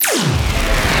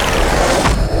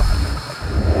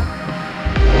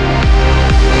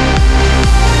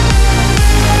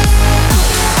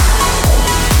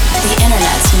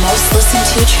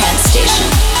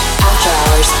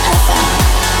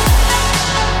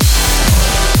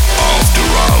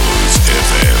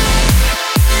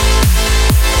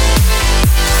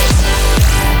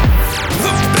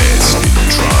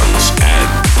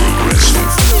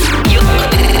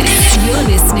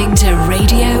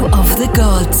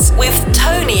Gods with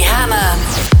Tony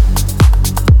Hammer.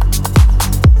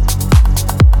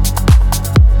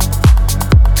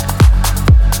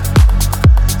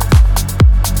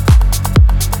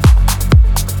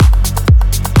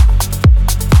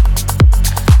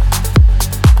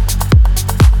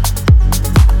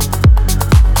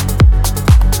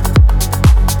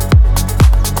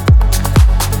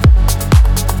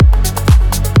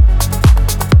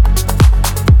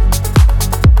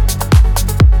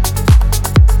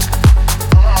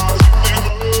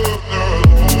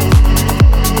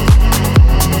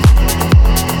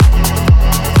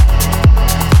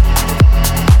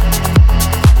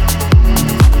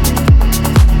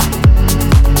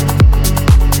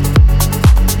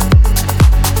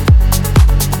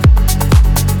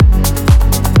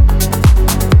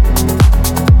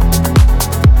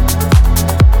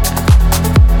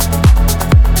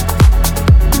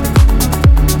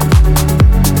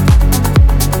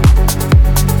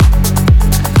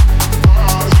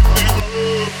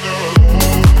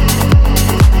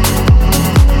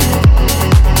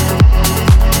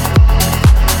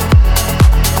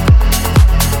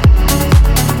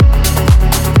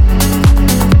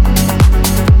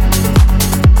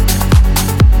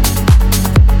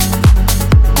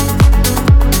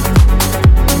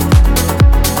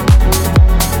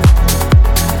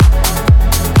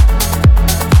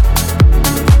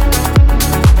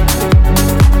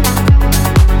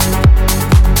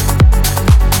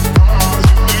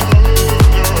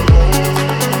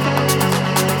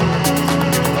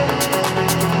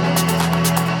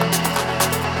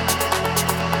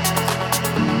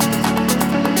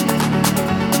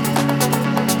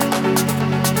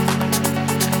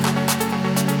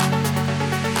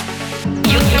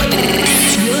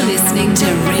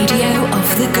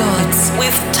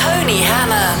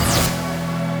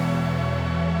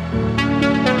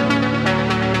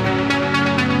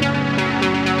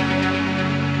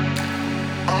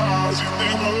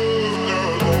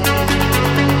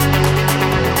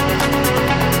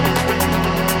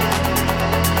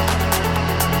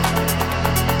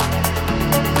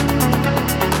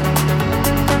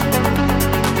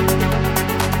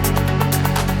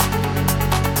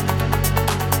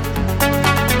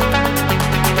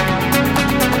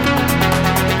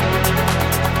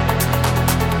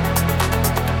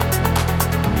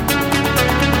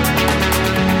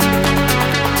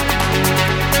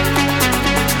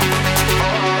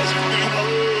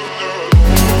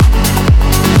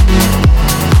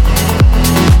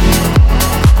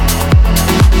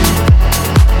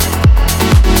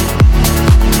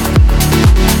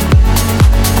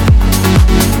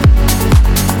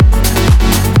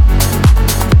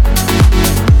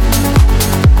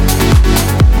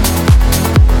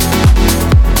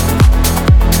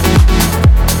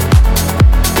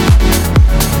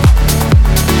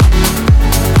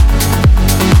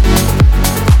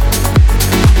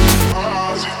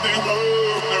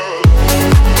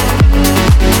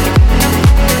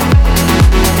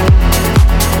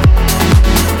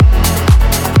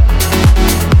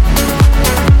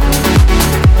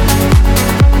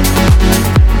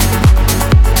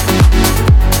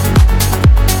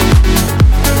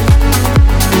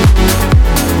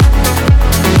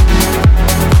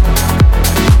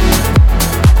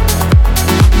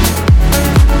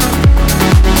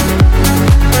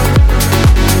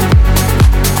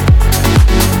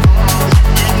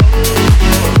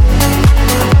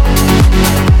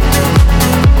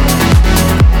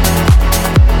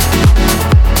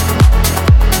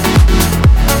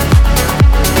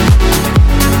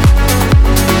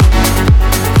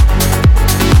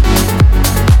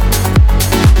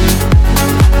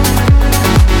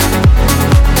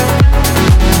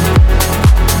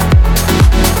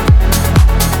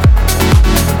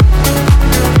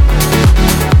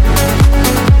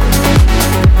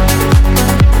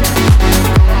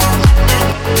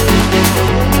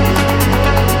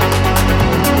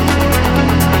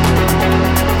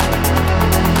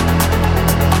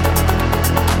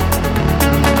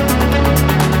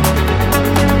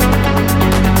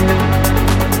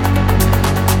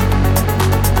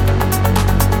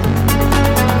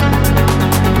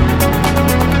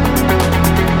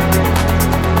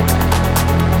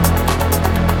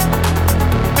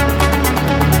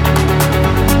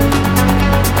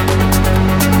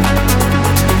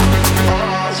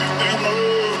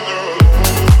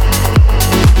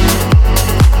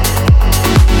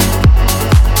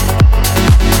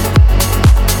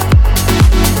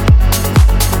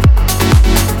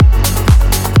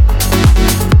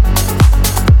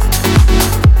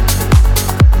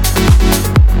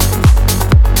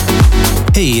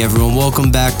 Hey everyone,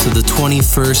 welcome back to the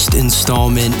 21st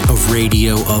installment of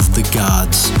Radio of the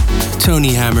Gods.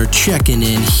 Tony Hammer checking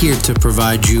in, here to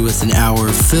provide you with an hour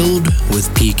filled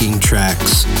with peaking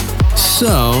tracks.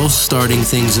 So, starting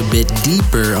things a bit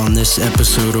deeper on this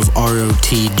episode of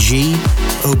ROTG,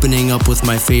 opening up with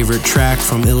my favorite track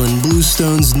from Ilan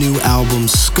Bluestone's new album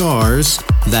Scars,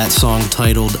 that song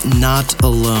titled Not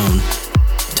Alone.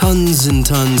 Tons and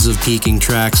tons of peaking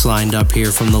tracks lined up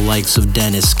here from the likes of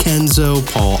Dennis Kenzo,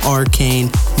 Paul Arcane,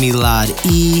 Milad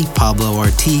E, Pablo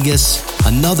Artigas,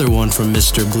 another one from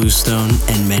Mr. Bluestone,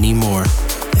 and many more.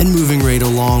 And moving right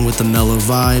along with the mellow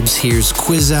vibes, here's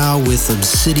Quizzow with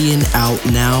Obsidian out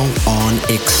now on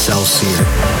Excelsior.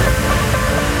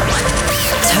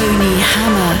 Tony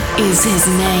Hammer is his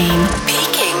name.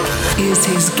 Peaking is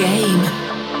his game.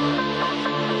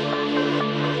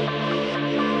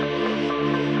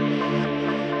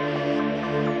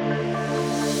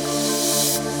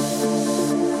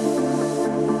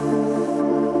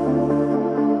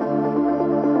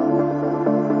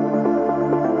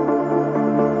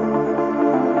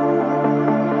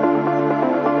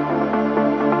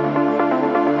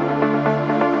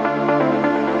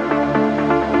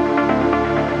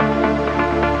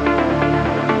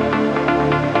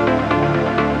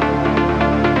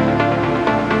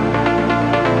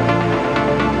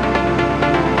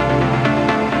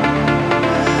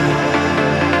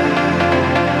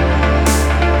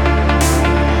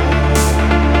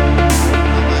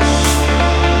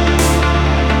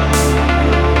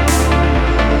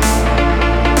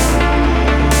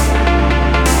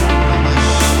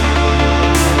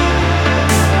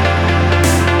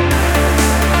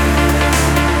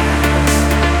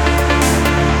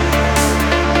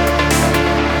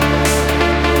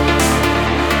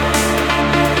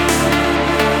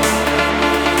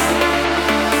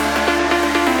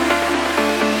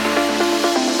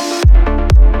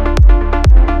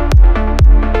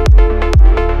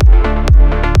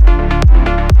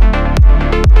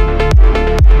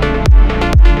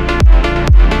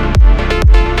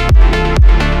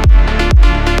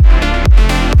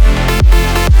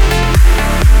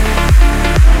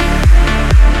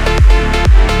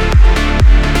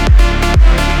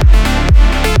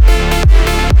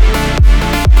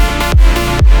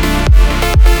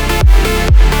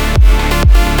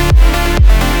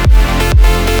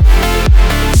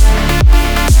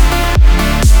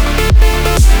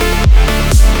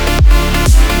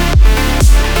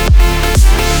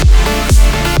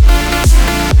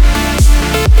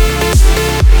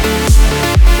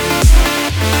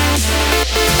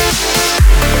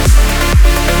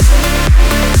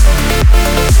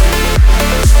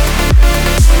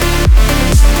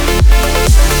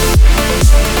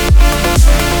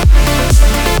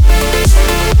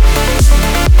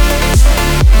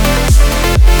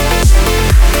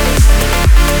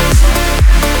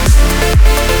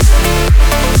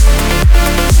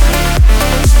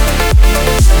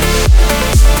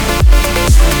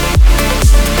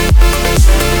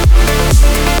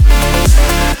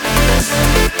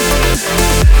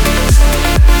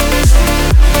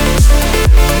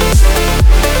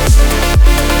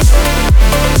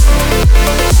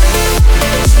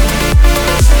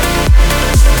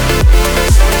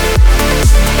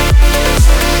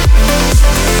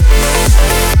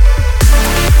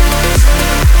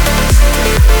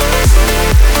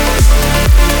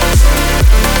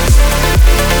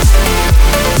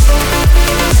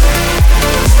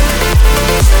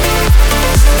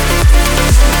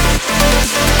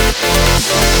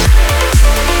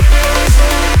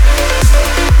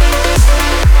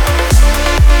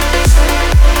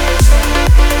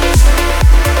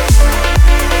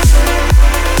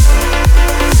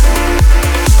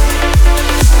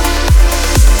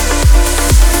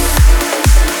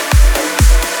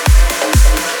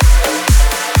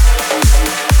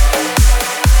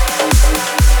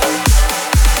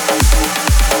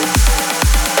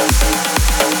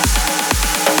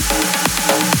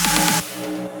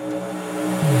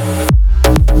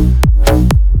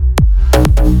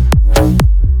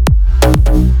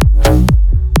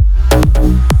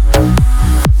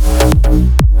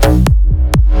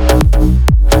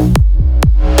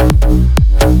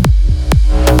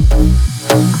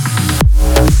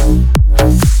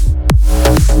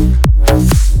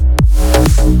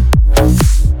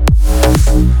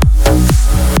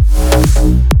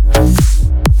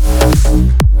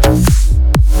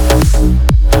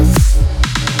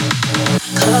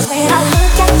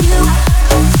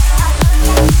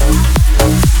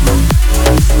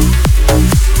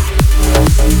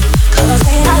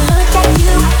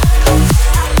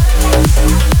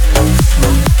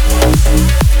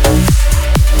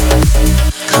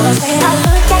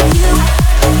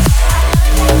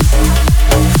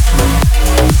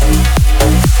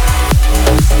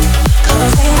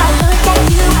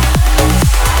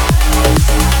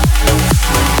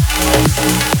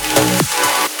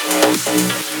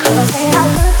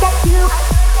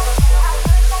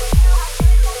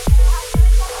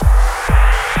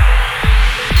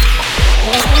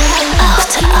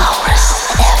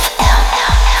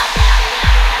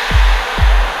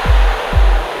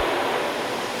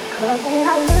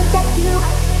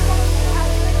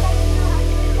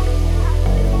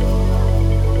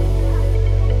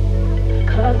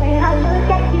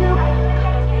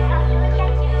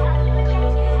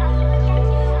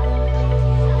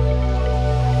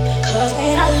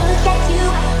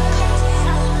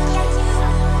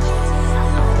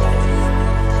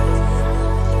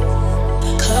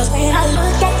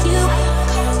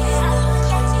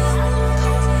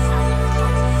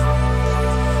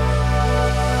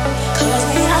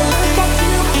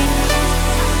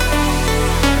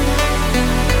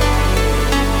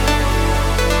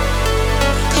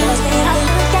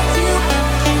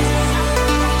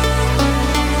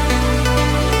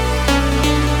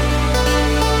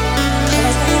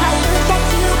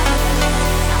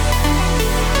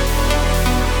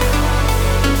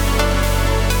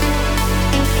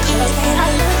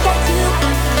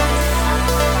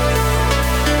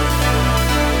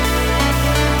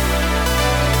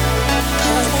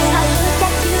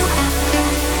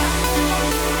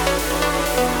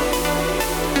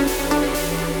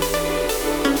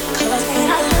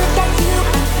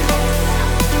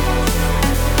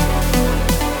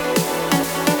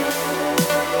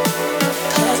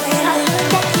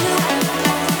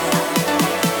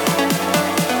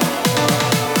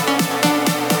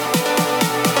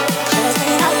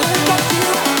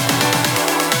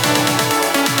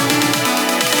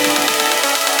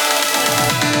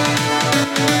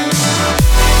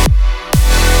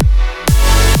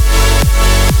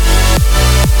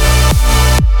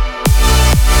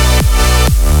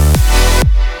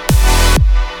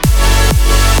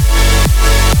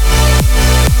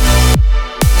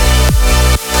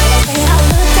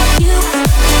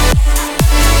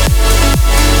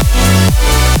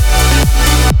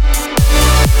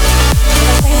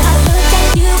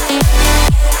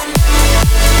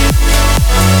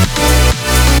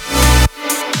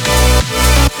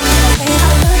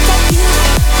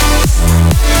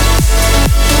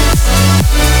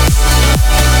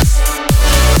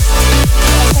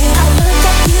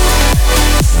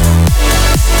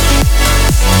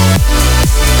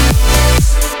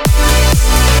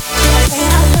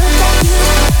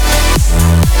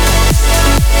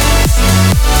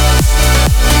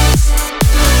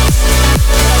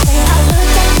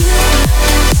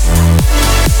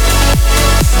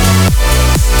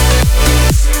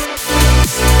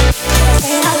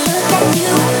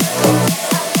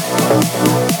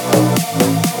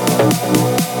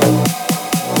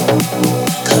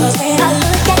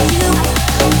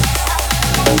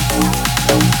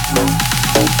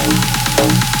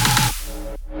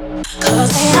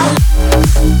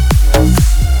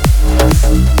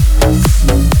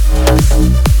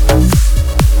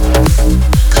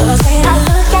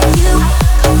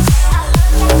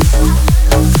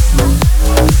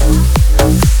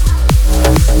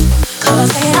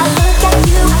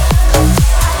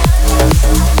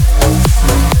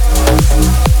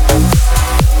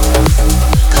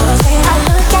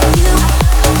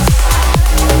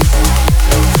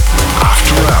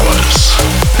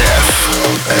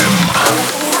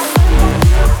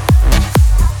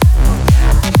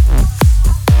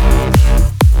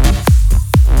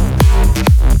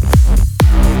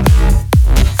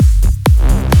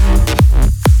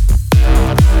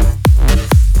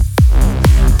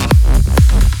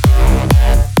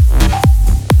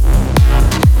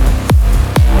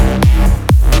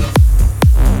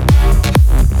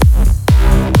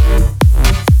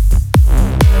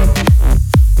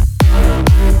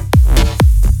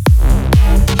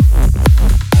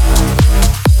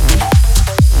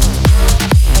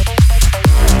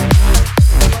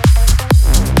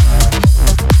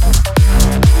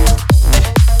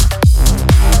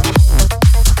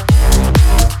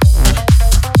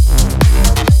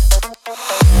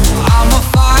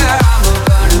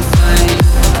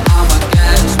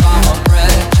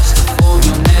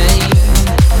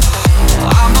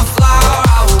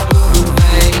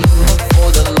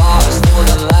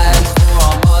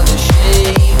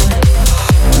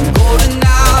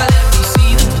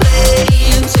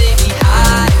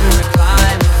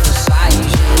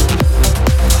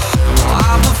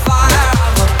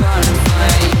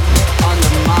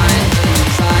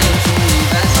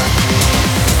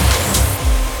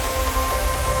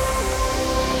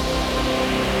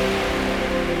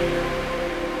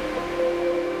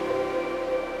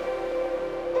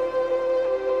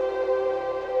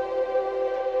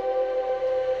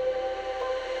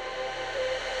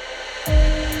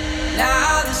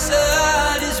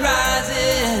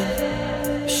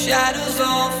 shadows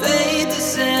all fade the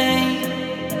same.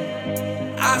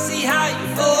 I see how you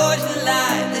forged the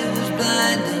light that was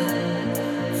blinding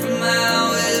from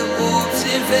how it warps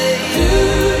and fades. Do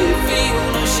you feel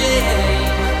no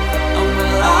shame? And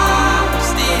will I be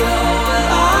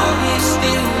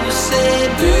still the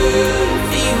same? Do you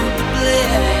feel the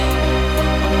blame?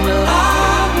 And will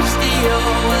I be still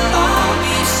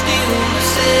the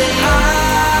same?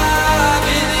 I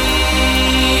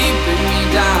believe, bring me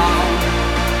down.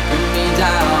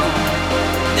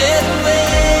 There's a way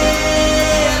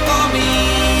for me,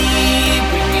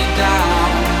 bring me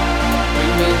down.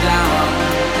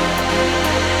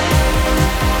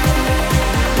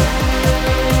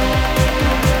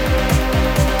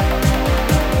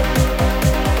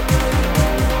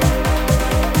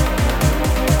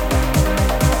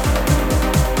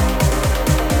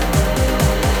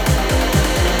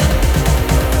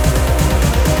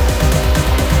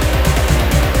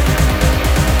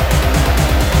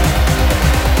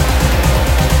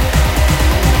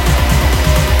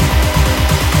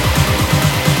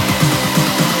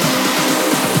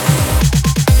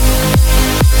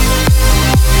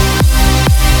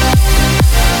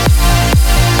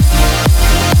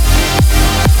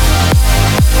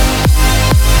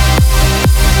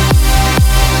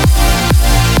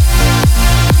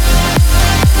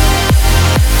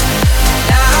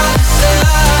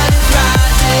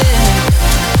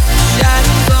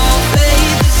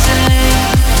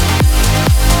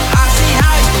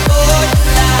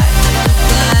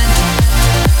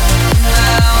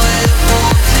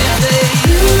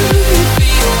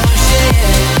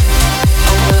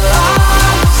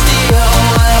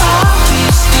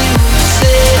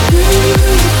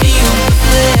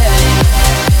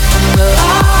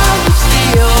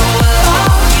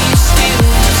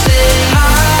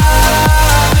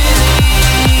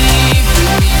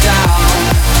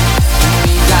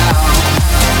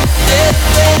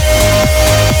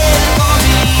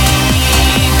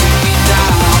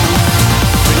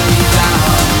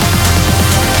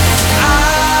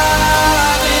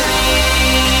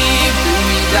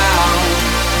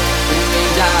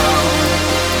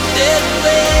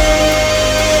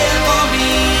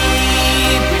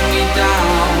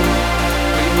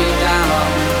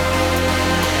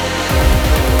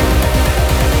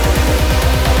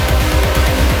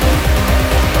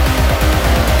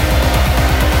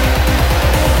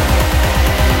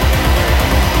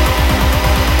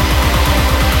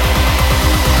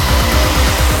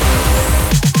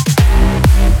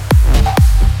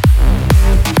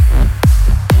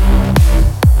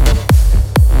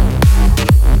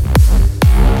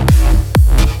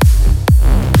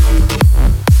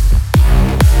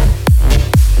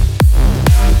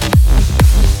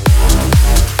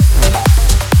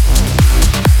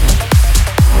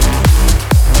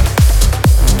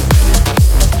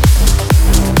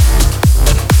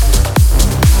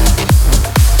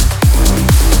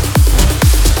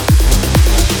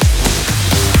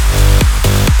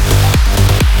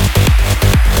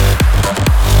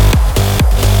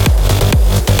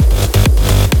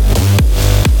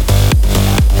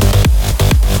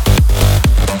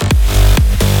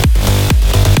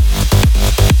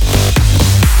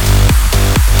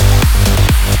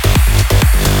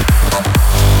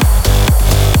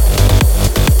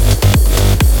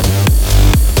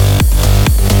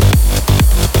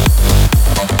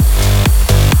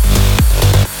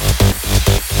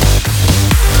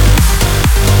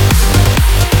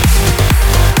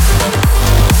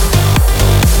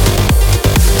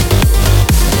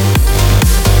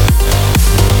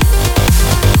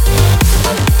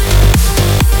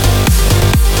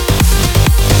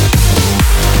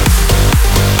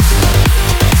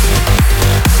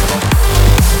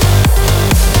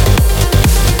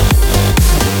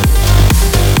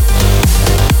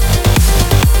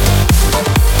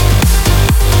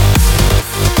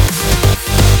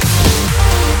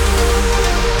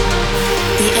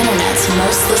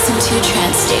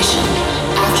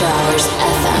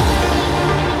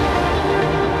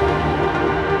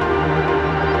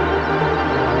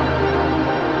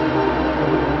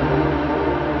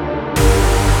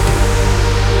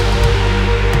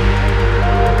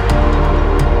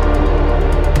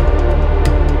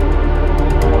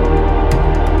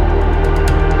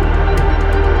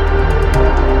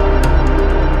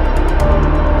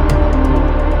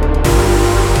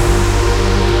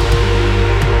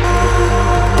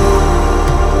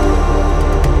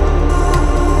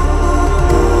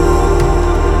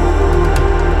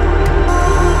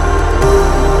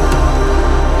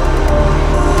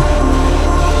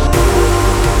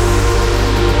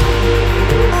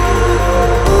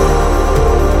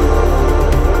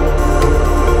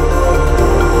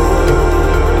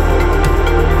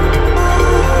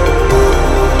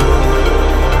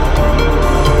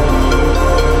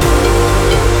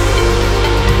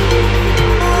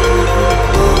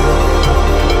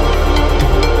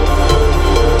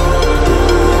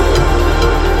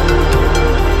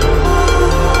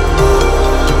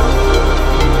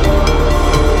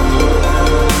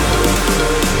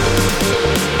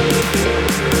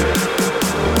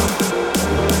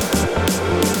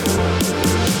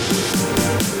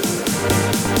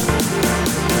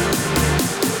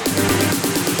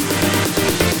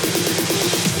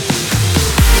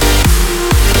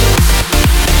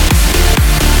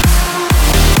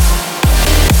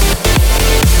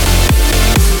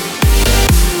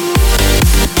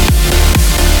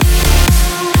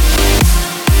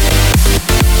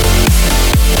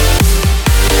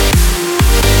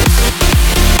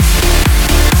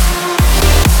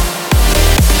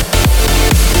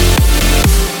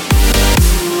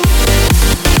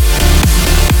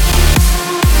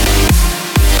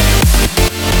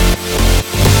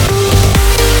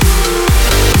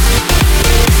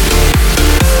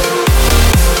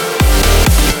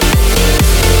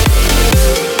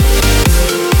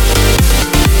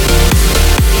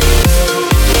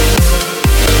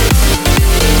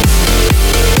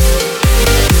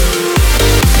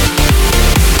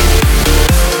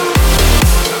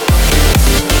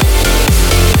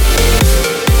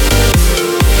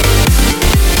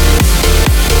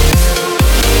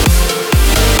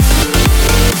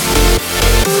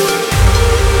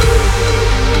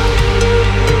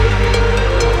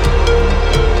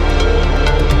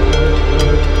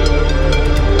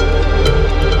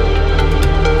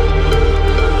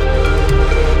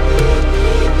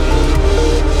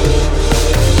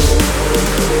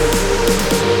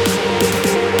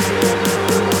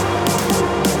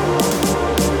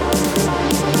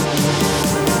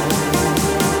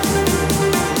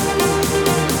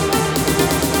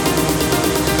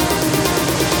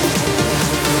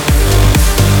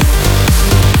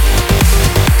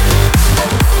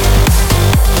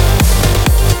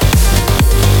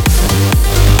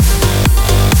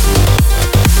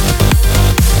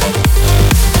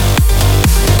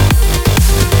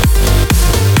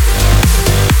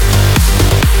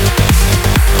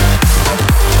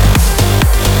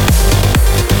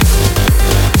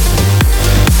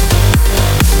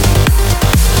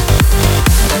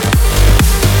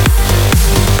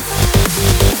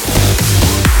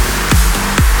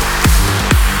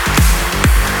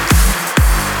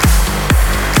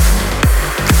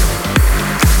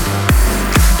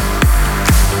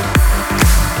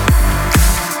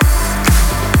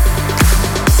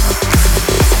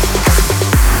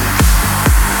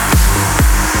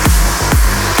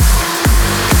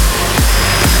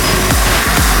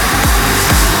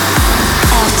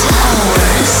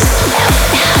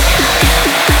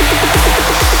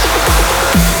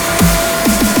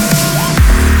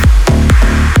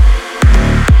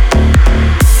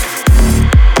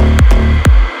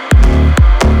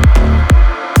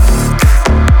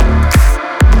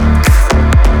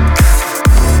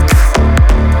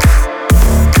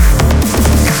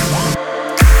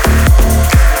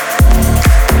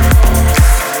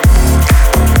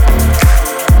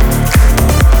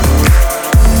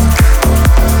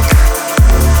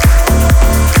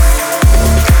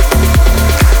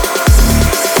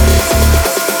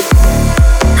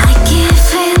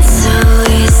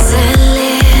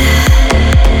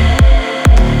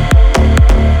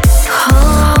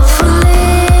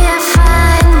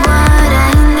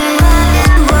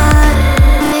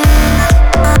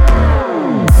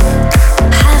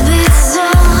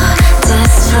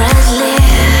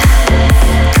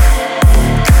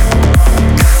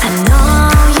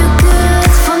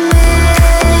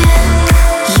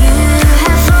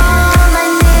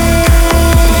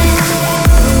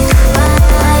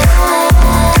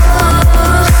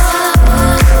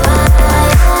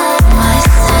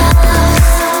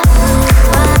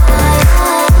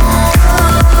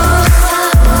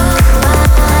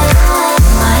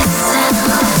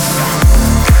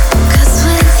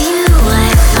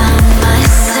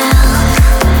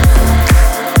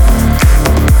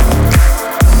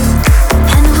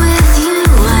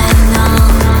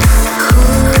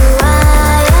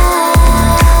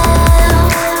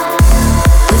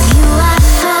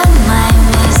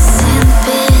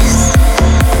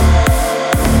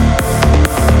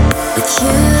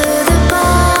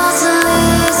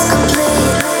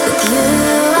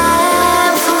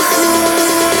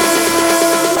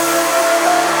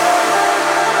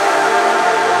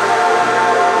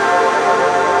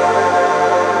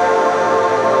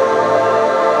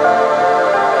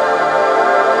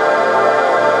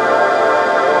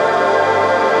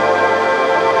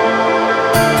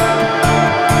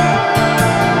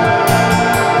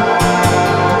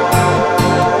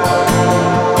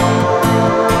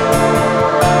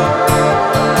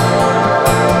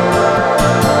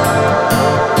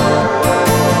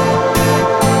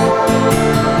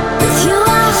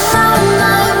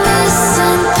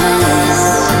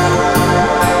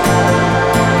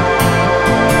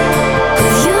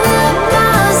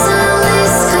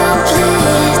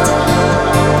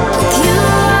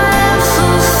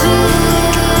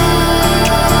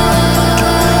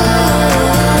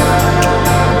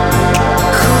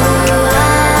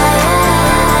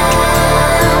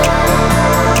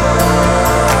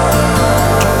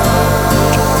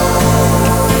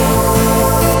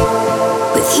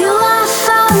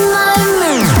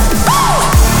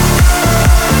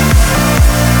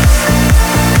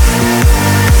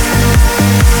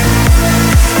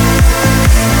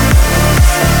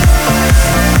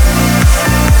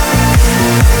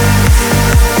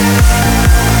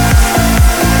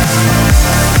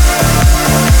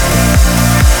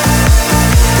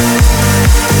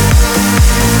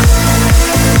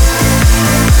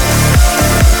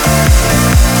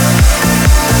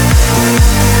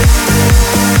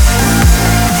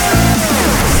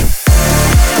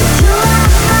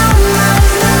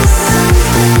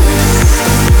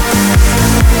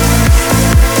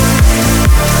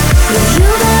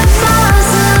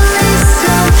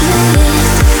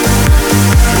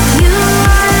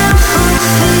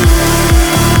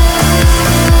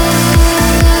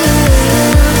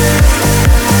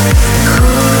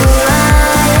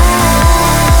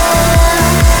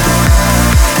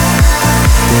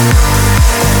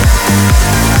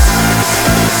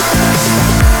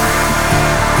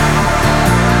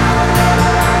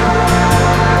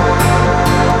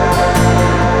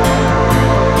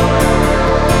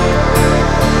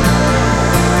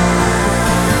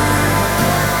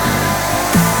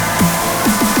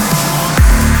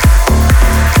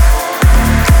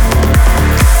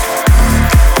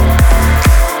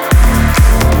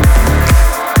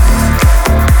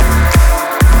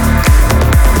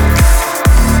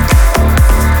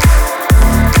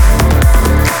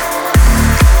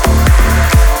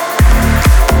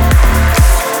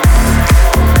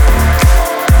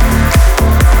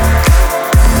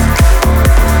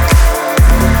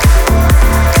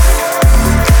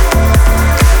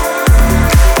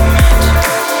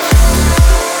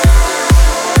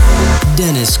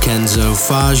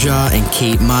 Faja and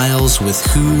Kate Miles with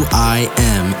Who I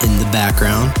Am in the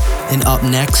background. And up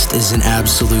next is an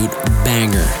absolute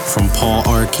banger from Paul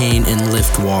Arcane and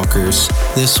Liftwalkers.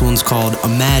 This one's called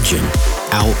Imagine,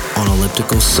 out on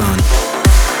Elliptical Sun.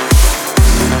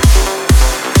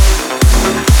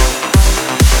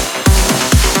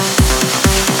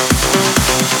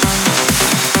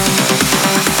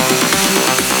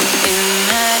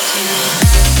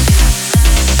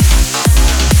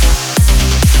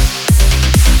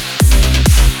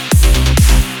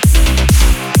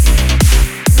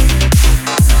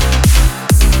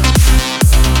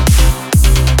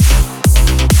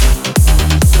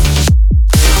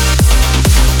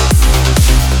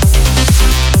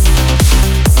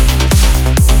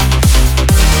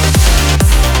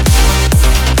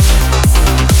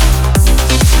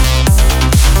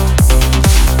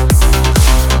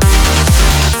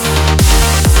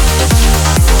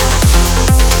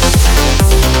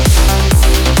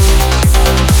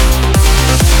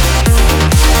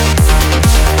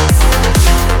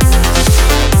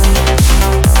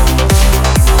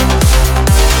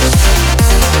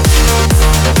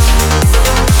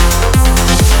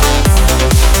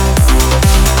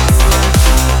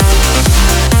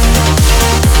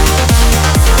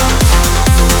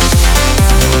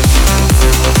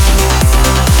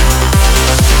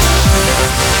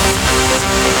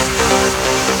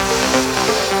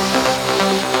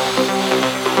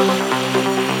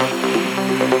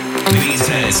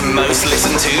 Most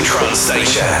listened to trance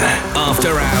station, After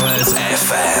Hours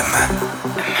FM.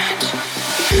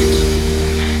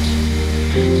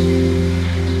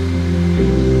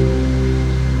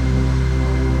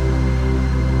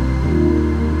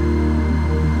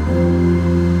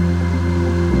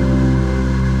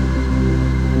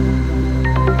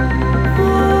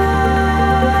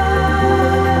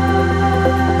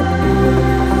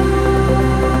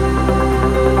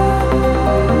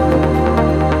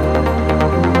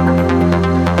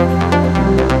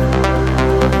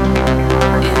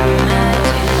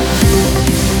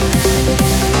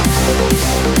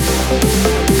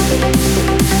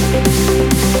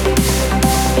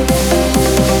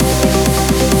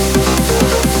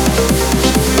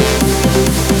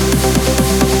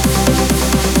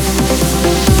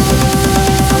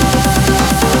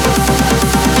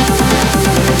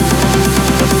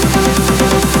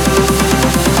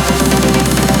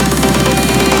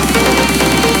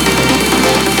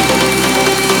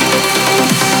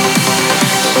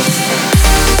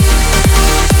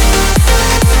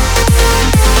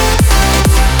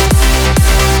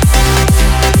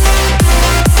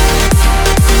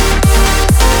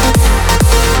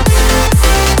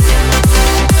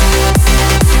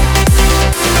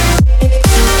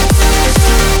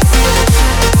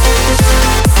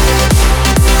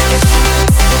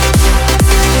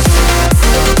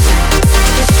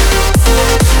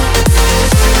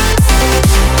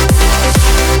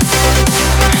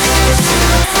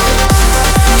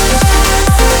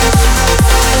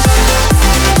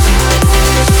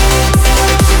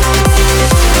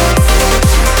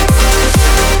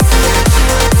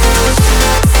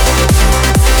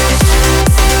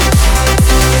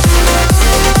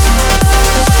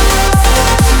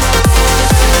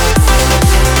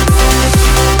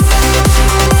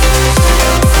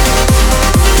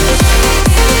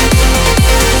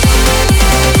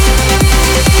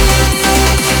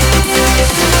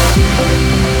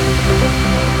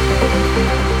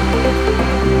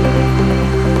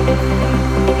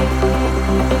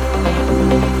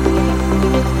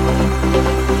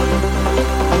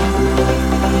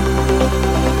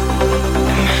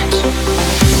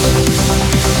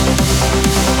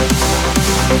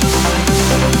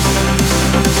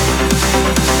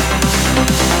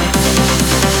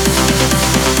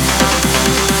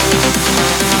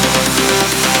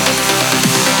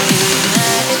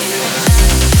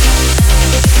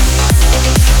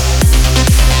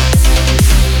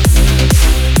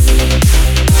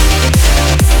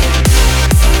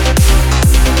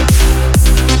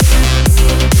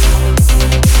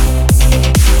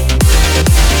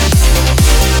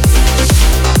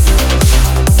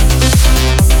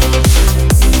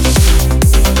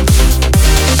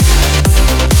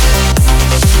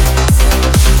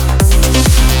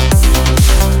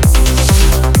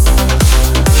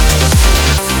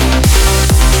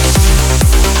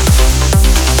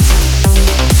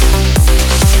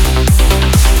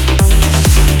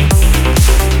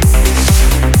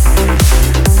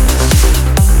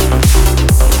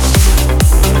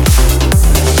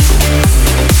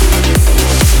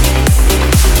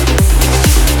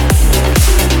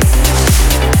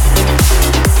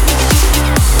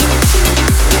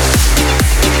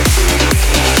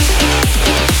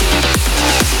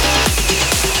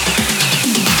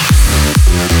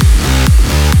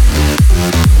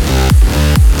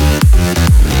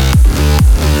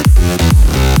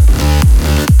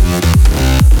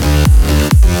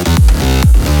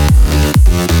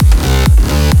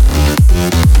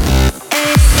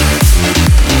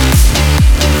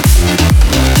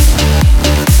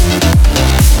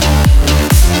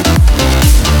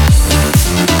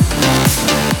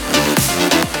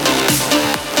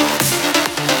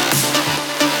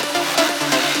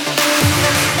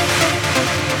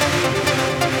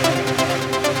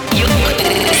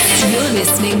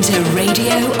 listening to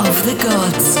Radio of the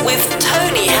Gods with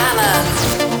Tony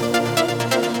Hammer.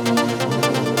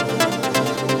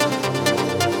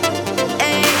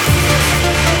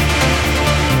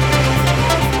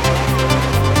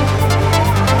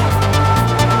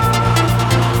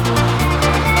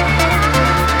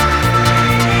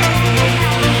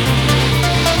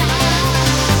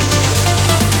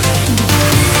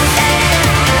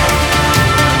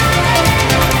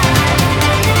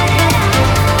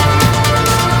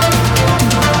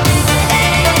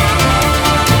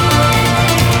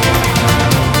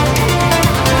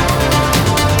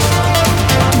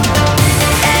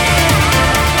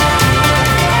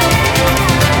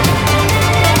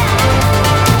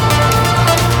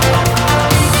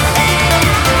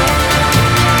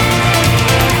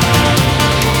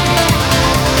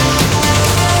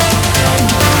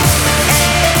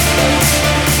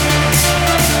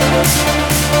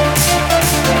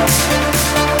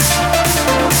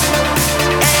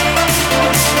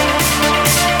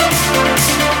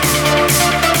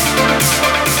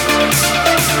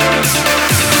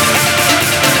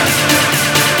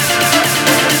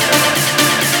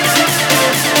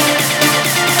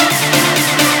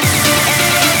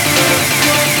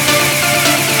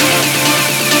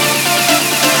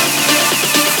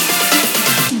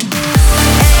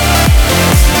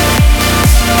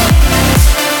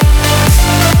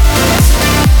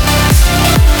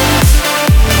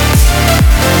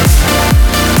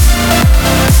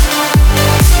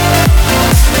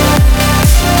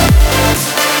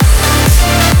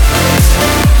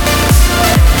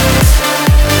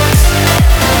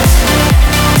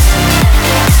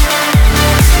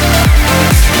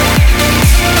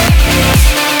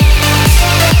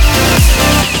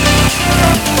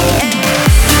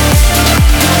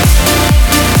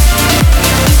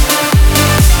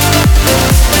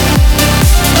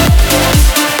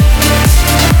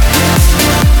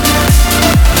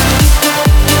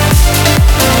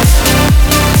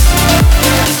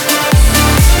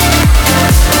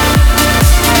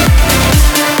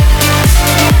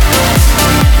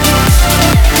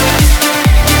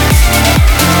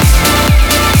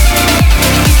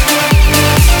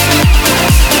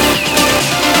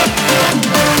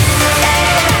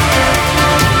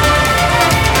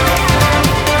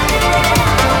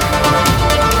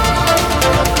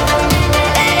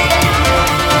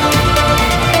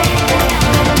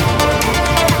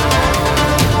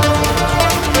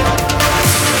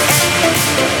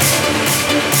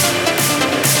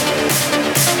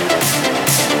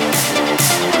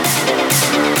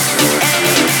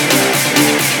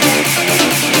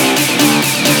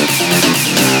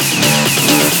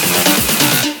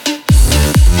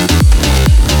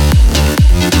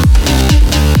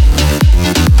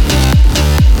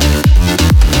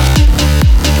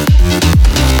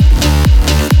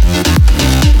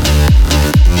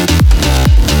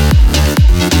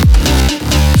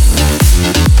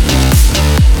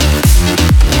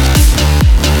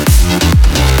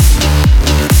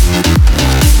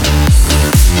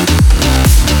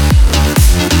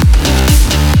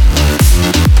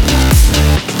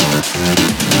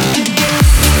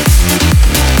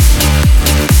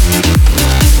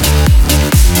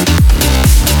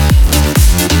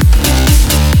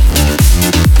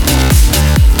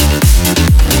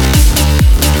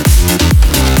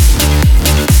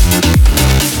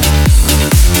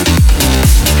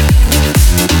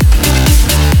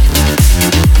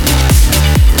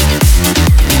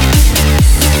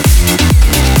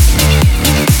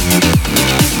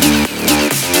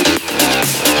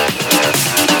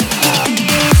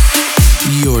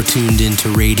 Tuned into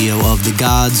Radio of the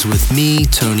Gods with me,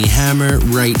 Tony Hammer,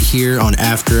 right here on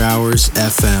After Hours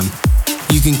FM.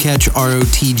 You can catch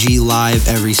ROTG live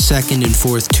every second and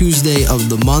fourth Tuesday of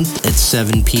the month at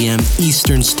 7 p.m.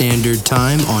 Eastern Standard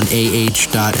Time on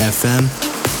AH.FM.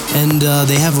 And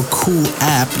they have a cool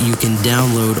app you can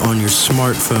download on your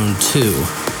smartphone too.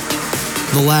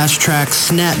 The last track,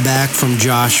 Snapback, from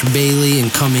Josh Bailey, and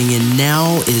coming in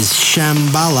now is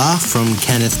Shambhala from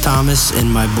Kenneth Thomas and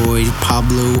my boy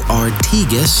Pablo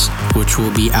Artigas, which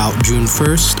will be out June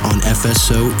 1st on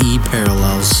FSOE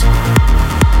Parallels.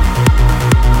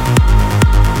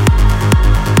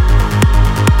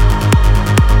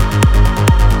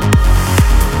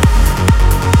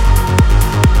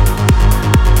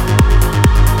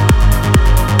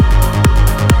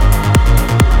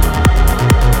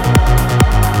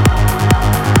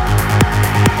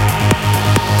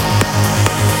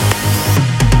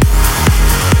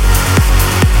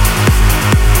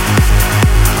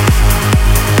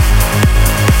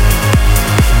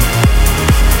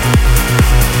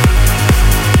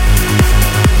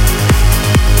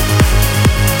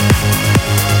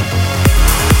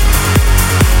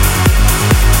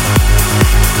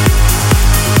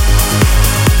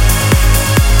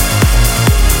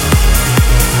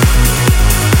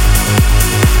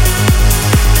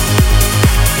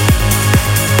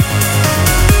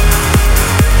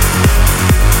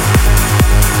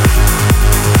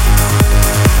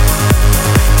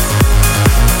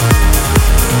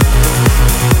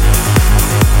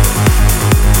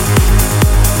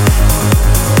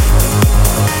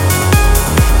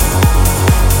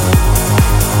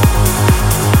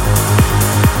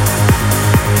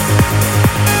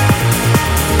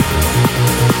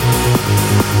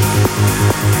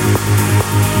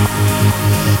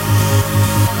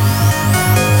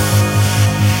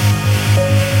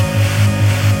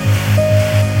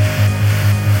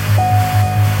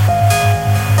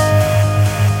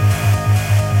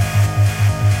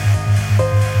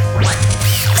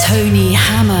 Tony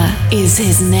Hammer is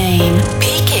his name.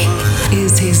 Peaking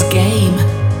is his game.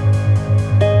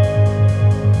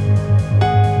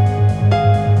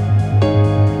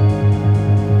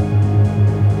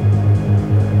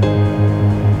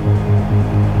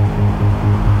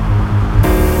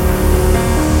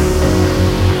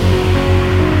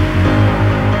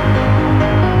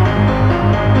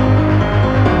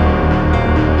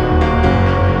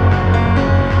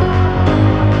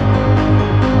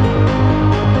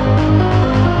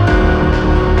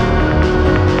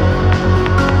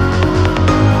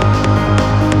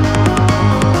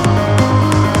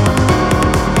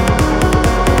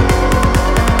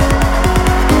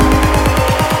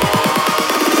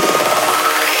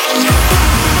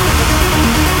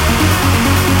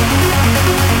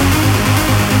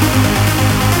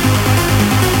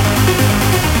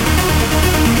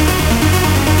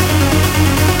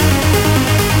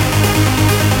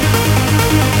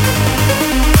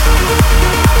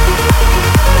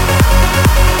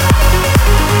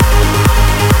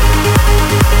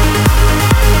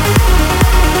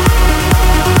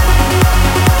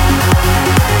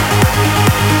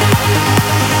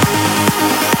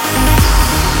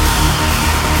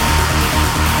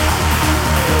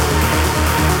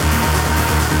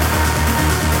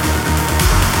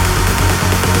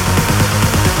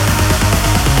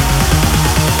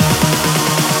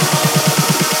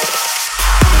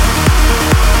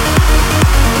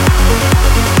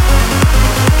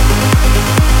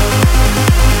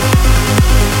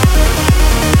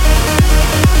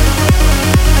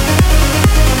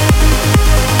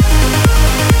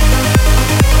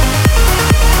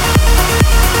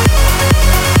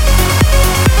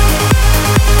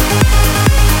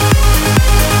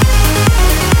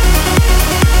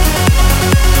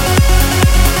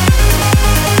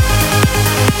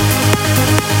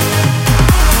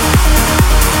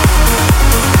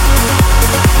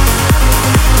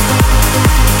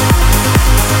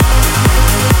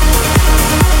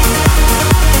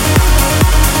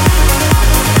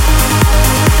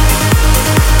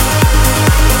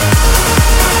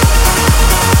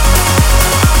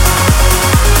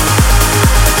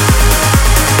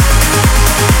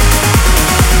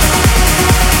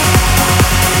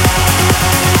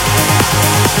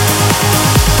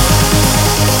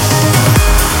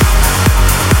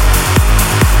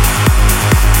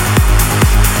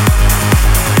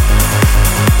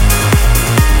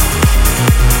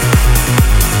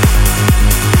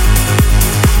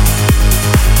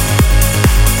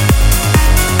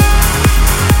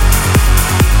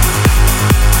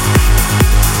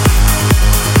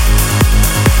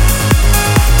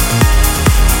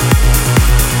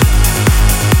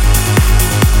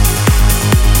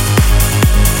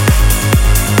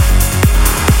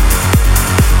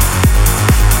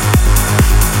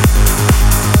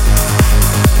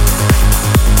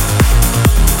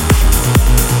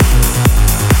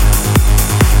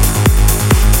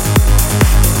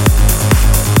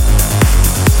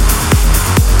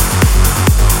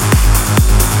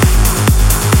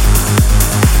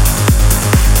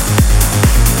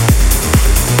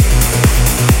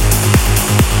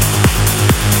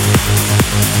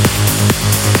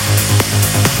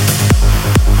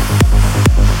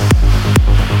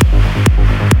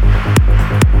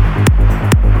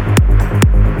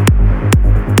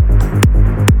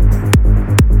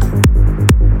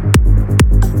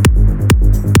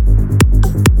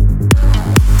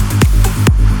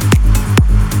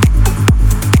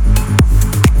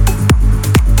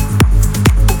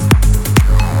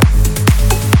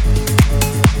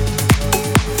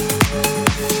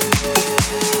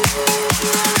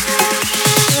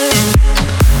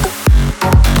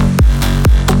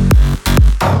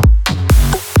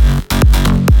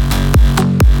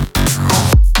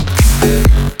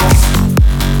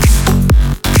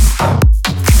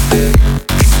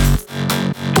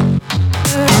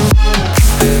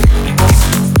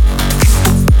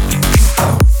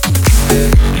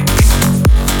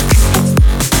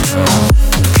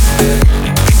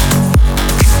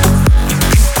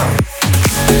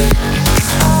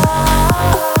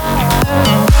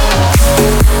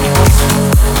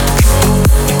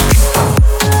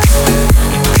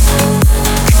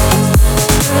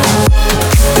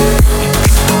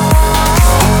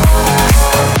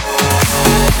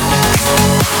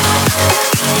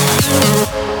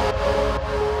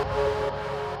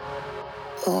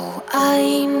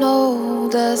 I know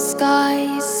the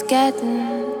sky's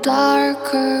getting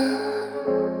darker.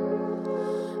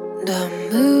 The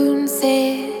moon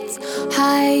sits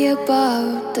high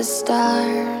above the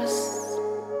stars,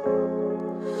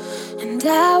 and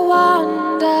I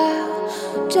wonder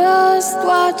just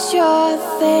what you're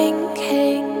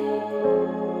thinking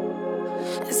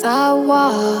as I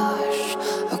wash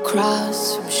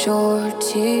across from shore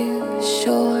to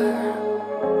shore.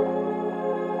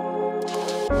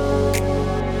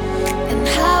 And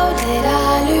how did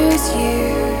I lose you?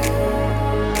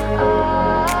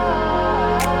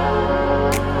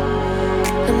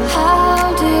 And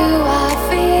how do I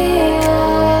feel?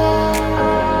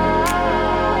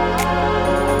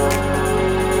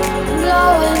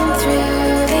 Blowing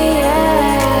through the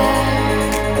air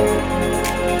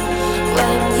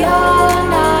when you're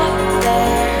not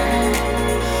there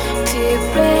to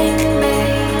bring me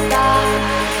back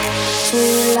to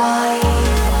life,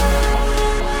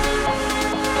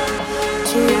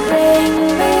 to bring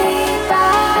me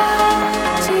back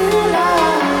to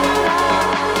life.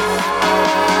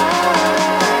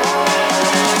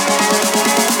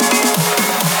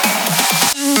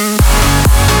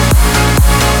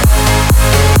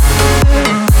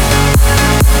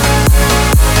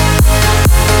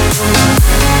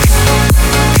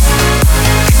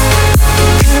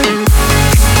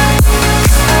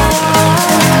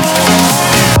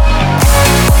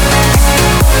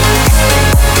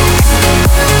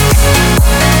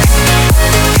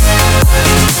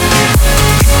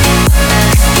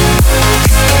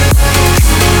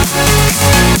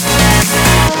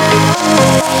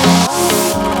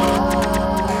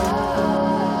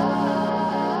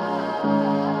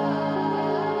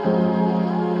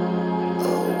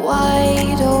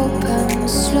 Wide open,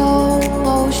 slow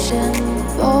motion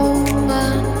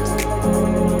moment.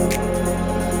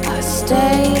 I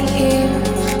stay here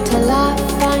till I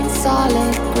find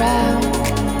solid ground.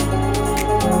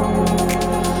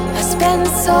 I spent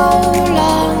so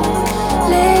long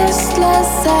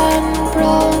listless and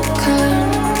broken,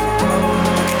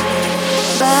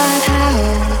 but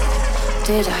how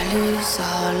did I lose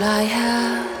all I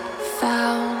have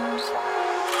found?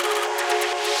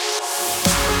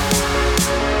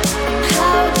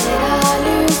 How did I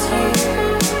lose you?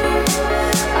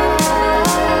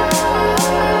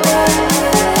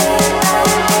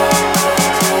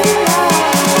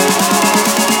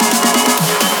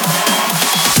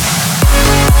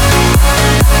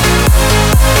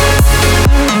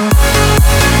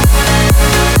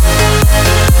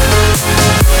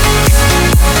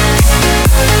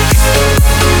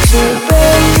 To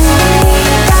bring me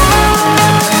back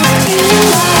to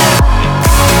life.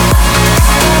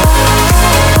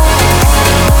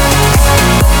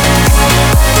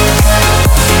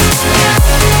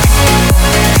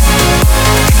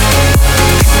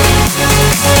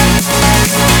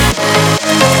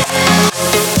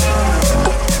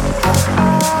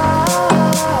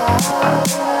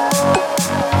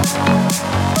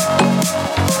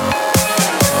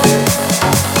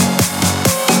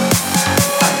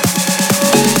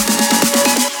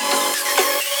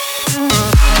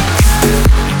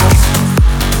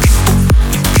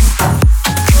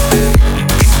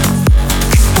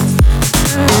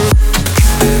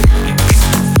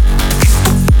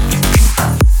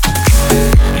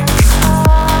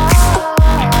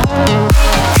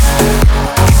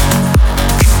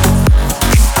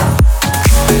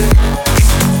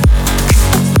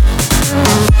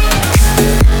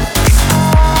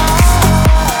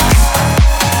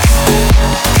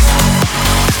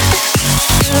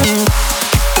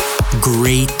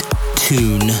 Great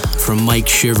tune from Mike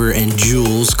Shiver and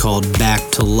Jules called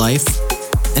Back to Life.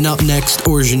 And up next,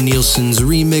 Orjan Nilsen's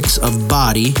remix of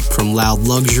Body from Loud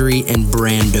Luxury and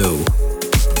Brando.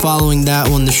 Following that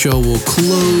one, the show will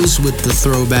close with the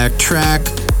throwback track,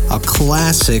 a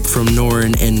classic from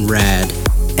Norin and Rad.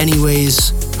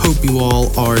 Anyways, hope you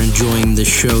all are enjoying the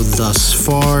show thus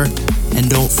far. And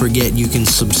don't forget you can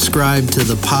subscribe to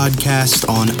the podcast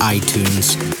on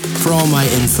iTunes. For all my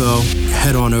info,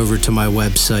 head on over to my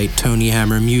website,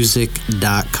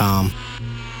 TonyHammerMusic.com.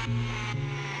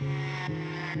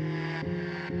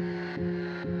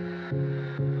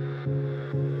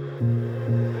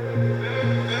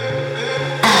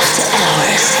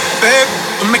 Babe,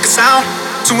 don't make a sound.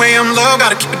 2 a.m. love,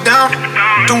 gotta keep it down.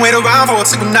 Don't wait around for a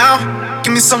signal now.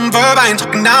 Give me some verb, I ain't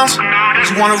talking nouns.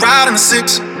 You wanna ride in the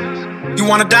 6, you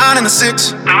wanna dine in the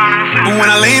 6. But when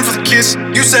I lean for the kiss,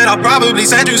 you said I'll probably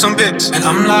send you some pics. And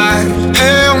I'm like,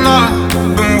 hell nah,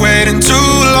 been waiting too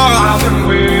long.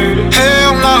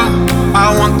 Hell nah, I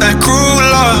want that cruel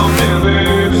love.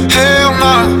 Hell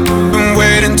nah, been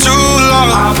waiting too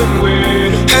long.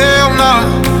 Hell nah,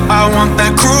 I want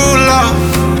that cruel love.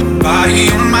 Body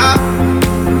on my,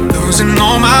 losing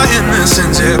all my energy.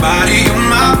 innocence, yeah, body of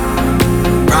my,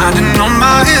 grinding on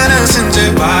my innocence,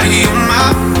 yeah, body of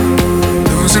my,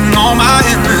 losing all my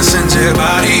innocence, yeah,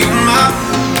 body of my,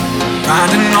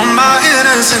 grinding on my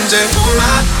innocence, yeah, no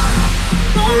my,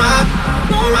 no my,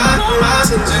 no my, no my,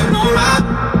 no my,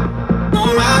 no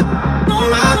my, no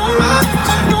my, no my,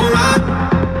 no my, no my,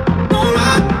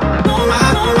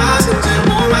 no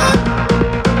my,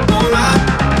 no my,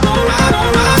 no my,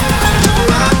 no my.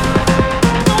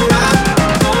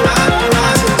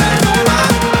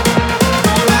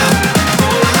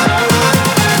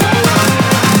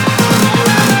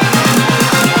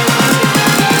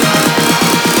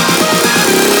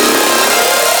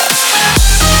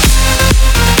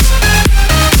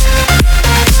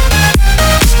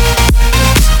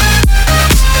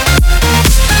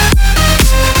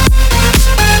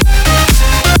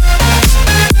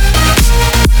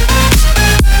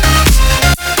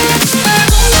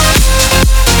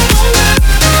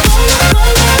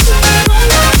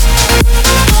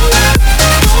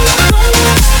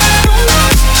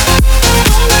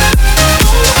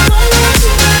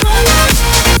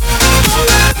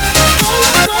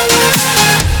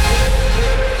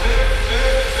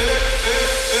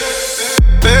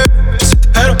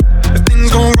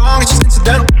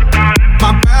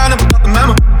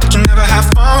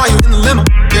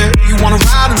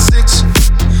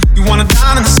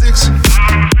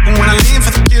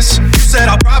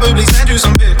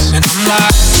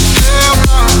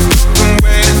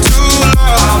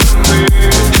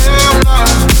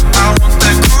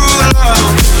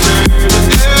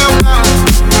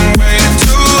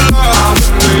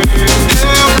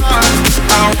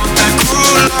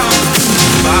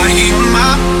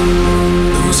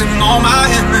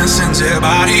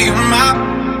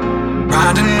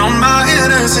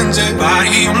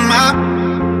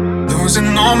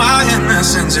 Losing all my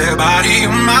innocence, yeah, body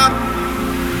of my,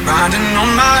 grinding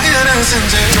on my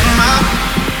innocence, yeah, you're my,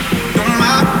 you're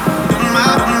my, you're my,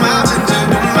 you're my.